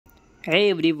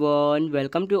Hey everyone,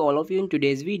 welcome to all of you in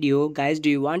today's video. Guys, do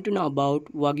you want to know about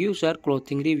Voguisher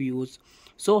Clothing Reviews?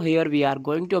 So here we are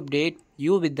going to update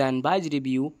you with the unbiased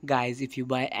review. Guys, if you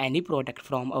buy any product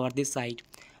from our this site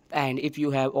and if you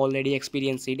have already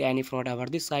experienced any fraud over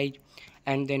this site,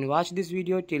 and then watch this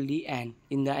video till the end.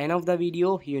 In the end of the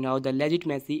video, you know the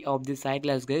legitimacy of this site.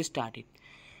 Let's get started.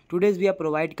 Today's we are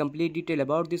provide complete detail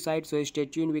about this site, so stay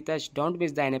tuned with us. Don't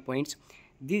miss the any points.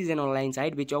 This is an online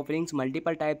site which offers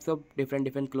multiple types of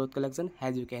different cloth collection.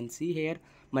 As you can see here,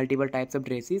 multiple types of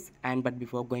dresses. And but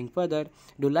before going further,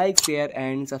 do like, share,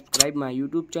 and subscribe my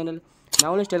YouTube channel.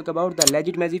 Now let's talk about the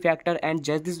legitimacy factor and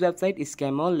just this website is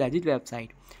scam on legit website.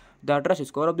 The trust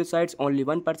score of the site is only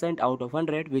 1% out of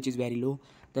 100, which is very low.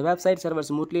 The website server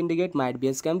smoothly indicate might be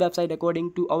a scam website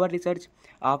according to our research.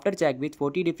 After check with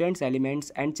 40 different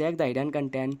elements and check the hidden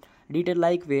content, detail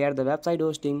like where the website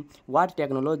hosting, what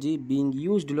technology being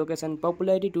used, location,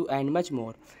 popularity to and much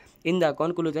more. In the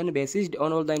conclusion, based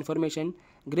on all the information,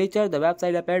 Greater the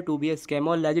website appeared to be a scam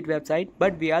or legit website,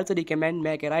 but we also recommend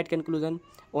make a right conclusion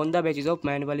on the basis of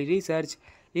manual research.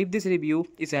 If this review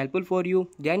is helpful for you,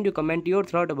 then you comment your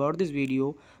thought about this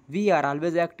video. We are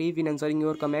always active in answering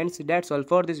your comments. That's all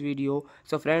for this video.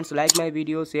 So friends, like my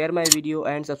video, share my video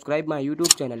and subscribe my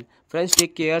YouTube channel. Friends,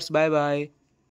 take care. Bye bye.